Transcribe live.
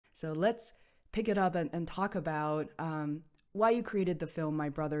So let's pick it up and talk about why you created the film My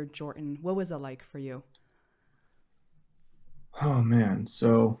Brother Jordan. What was it like for you? Oh man,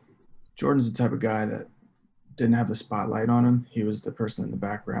 so Jordan's the type of guy that didn't have the spotlight on him. He was the person in the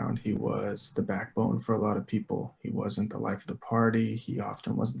background. He was the backbone for a lot of people. He wasn't the life of the party. He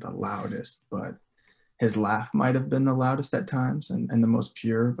often wasn't the loudest, but his laugh might have been the loudest at times and the most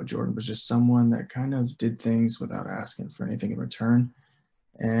pure. But Jordan was just someone that kind of did things without asking for anything in return.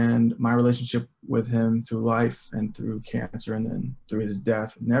 And my relationship with him through life and through cancer and then through his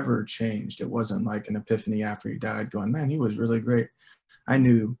death never changed. It wasn't like an epiphany after he died going, man, he was really great. I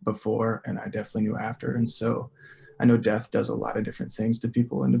knew before and I definitely knew after. And so I know death does a lot of different things to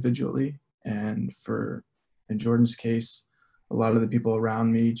people individually. And for in Jordan's case, a lot of the people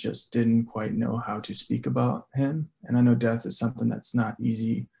around me just didn't quite know how to speak about him. And I know death is something that's not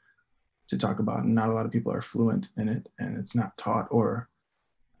easy to talk about, and not a lot of people are fluent in it, and it's not taught or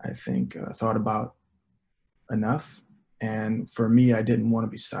I think thought about enough. And for me, I didn't want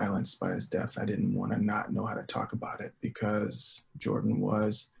to be silenced by his death. I didn't want to not know how to talk about it because Jordan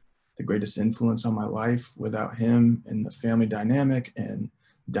was the greatest influence on my life. Without him and the family dynamic and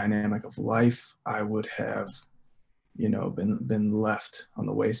dynamic of life, I would have, been left on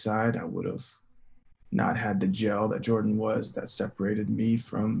the wayside. I would have not had the gel that Jordan was that separated me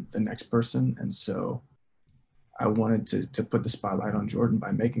from the next person. And so I wanted to put the spotlight on Jordan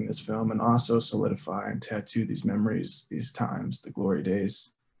by making this film and also solidify and tattoo these memories, these times, the glory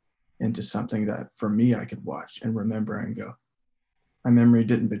days into something that for me I could watch and remember and go, my memory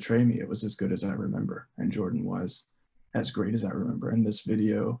didn't betray me. It was as good as I remember. And Jordan was as great as I remember. And this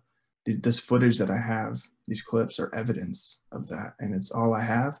video, this footage that I have, these clips are evidence of that. And it's all I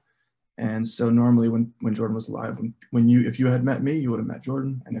have. And so normally when Jordan was alive, when you if you had met me, you would have met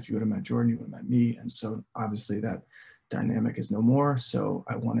Jordan, and if you would have met Jordan, you would have met me. And so obviously that dynamic is no more. So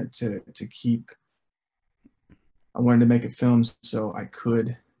I wanted to make a film so I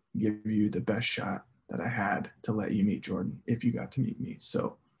could give you the best shot that I had to let you meet Jordan if you got to meet me.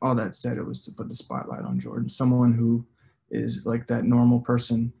 So all that said, it was to put the spotlight on Jordan, someone who is like that normal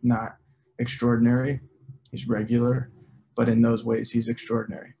person, not extraordinary. He's regular, but in those ways he's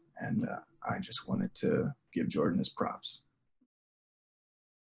extraordinary. And I just wanted to give Jordan his props.